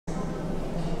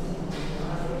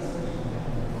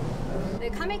The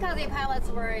kamikaze pilots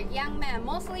were young men,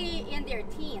 mostly in their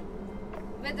teens.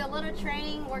 With a little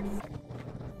training, worked.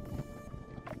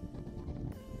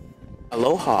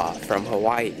 Aloha from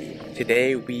Hawaii.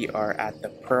 Today we are at the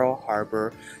Pearl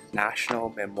Habour National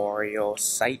Memorial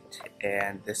site,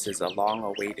 and this is a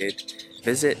long-awaited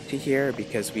visit to here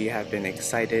because we have been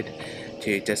excited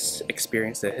to just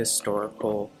experience the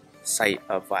historical site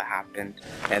of what happened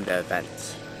and the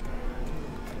events.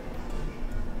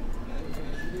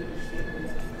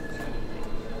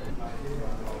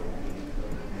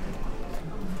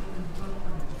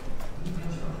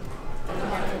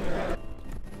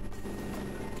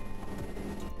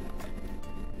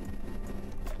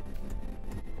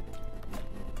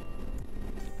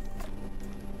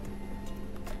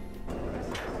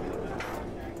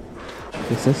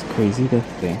 It's just crazy to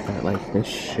think that like this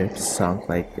ship sunk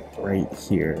like right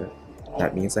here.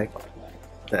 That means like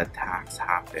the attacks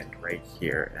happened right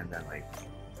here, and then like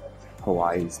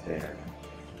Hawaii's there.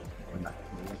 And like,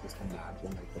 can you just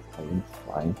imagine like the plane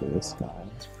flying through the sky?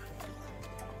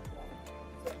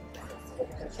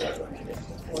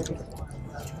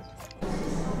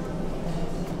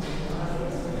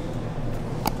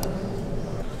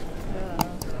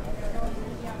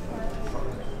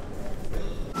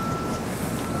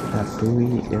 That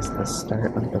buoy is the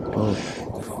start of the boat.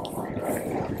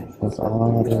 It goes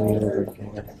all the way over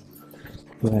here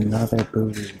to another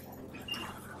buoy.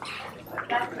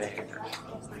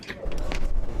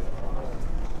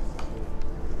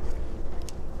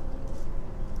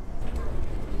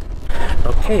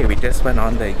 Okay, we just went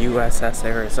on the USS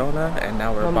Arizona and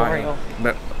now we're Memorial.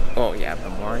 buying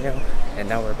Memorial, and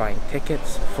now we're buying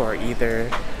tickets for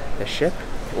either the ship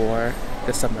or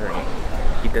the submarine.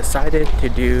 He decided to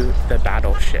do the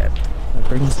battleship. That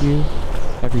brings you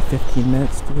every 15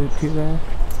 minutes to there.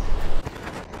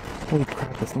 Holy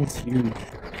crap, this thing's huge.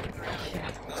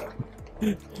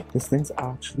 This thing's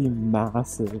actually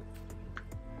massive.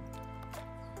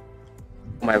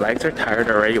 My legs are tired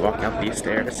already walking up these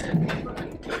stairs. Look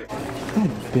how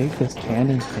big this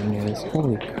cannon thing is.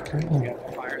 Holy crap.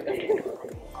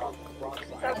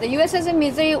 The USS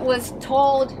Missouri was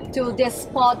told to this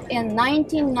spot in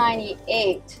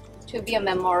 1998 to be a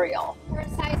memorial. Her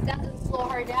size doesn't slow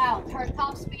her down. Her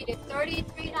top speed is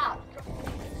 33 knots.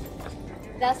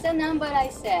 That's the number I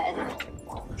said.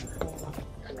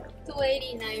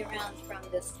 289 rounds from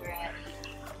this thread.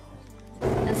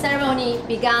 The ceremony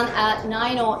began at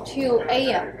 9:02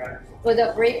 a.m. with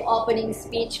a brief opening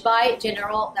speech by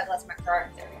General Douglas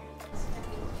MacArthur.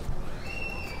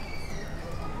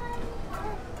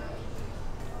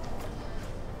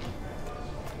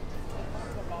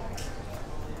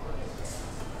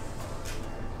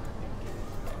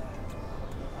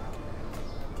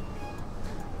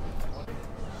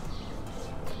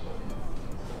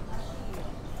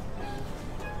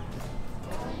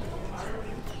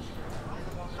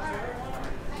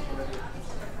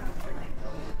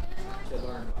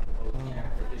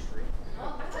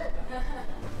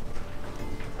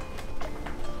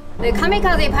 The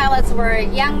kamikaze pilots were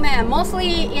young men,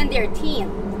 mostly in their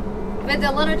teens. With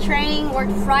a little training,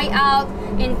 worked right out,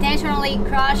 intentionally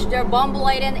crashed their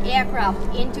bomb-laden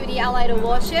aircraft into the Allied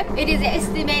warship. It is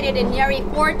estimated that nearly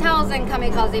 4,000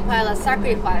 kamikaze pilots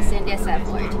sacrificed in this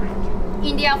effort.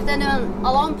 In the afternoon,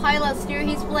 a lone pilot steered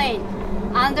his plane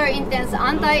under intense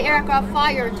anti-aircraft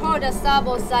fire toward the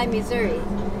starboard side Missouri.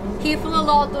 He flew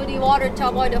low to the water to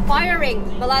avoid the firing,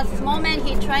 but last moment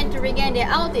he tried to regain the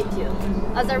altitude.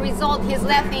 As a result, his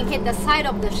left wing hit the side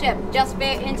of the ship, just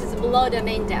bare inches below the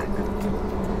main deck.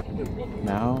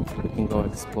 Now we can go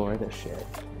explore the ship.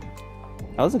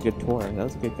 That was a good tour. That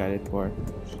was a good guided tour.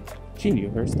 She knew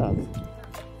her stuff.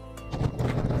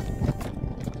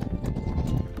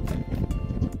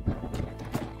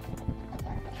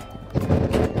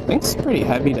 I think it's pretty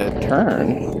heavy to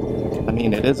turn. I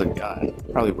mean, it is a gun.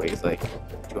 It probably weighs like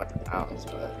 200 pounds,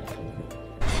 but...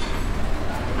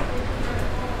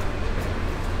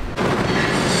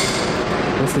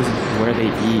 This is where they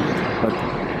eat, but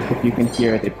if you can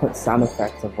hear, they put sound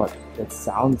effects of what it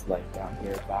sounds like down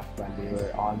here back when we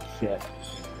were on ship.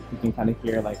 You can kind of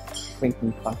hear like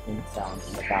clinking, clunking sounds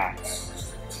in the back.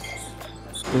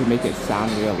 It would make it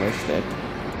sound realistic.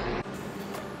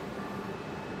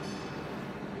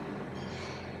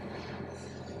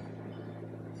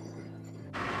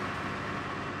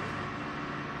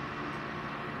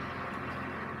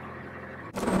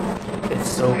 It's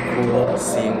so cool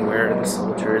seeing where the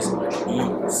soldiers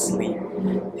eat, sleep,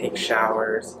 take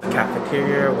showers, the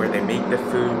cafeteria where they make the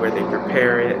food, where they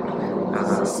prepare it,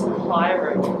 the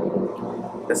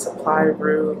supply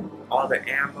room, all the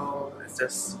ammo. It's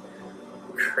just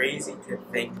crazy to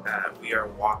think that we are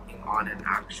walking on an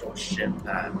actual ship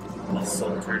that the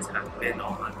soldiers have been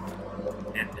on,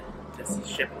 and this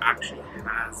ship actually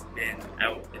has been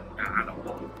out in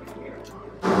battle.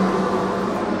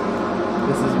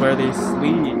 This is where they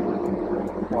sleep.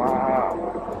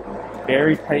 Wow.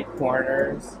 Very tight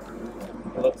corners.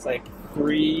 It looks like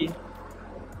three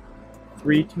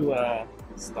to a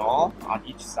stall on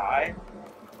each side.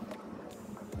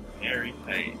 Very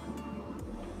tight.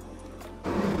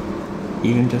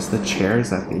 Even just the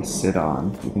chairs that they sit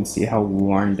on, you can see how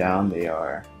worn down they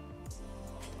are.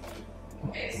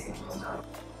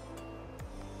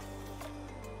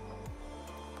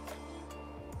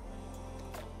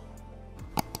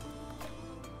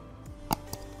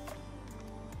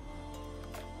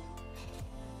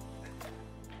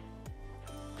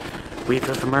 We've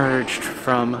emerged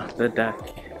from the deck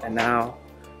and now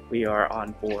we are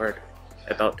on board,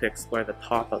 about to explore the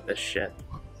top of this ship.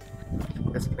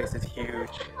 This place is huge.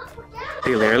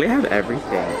 They literally have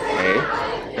everything,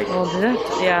 eh? Like, Oh, did it?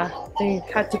 Yeah, they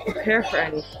had to prepare for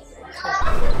anything.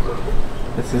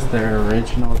 this is the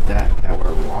original deck that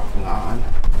we're walking on.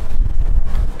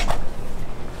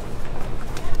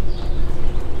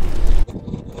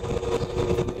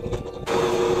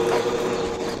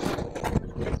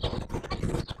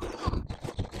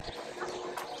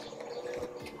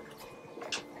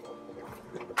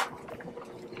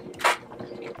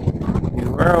 We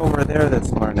were over there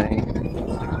this morning.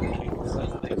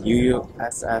 The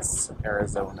USS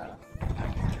Arizona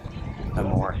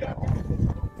Memorial.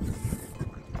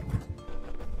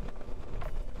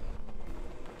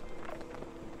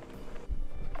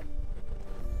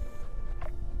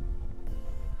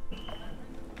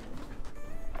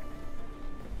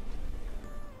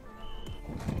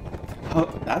 Oh,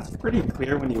 that's pretty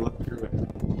clear when you look through it.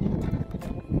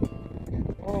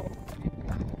 Oh.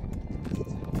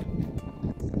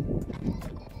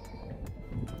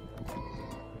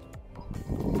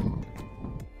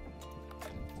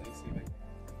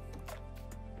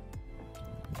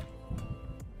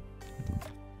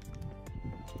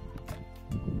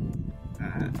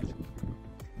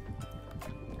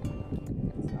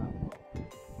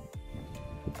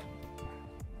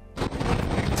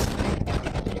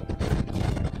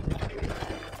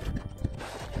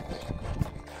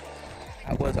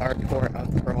 That was our tour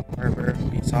of Pearl Harbor.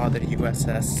 We saw the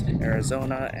USS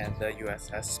Arizona and the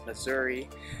USS Missouri.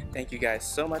 Thank you guys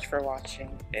so much for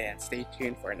watching and stay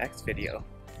tuned for our next video.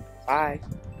 Bye!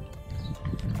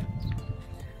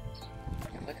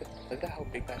 Look at how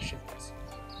big that ship is.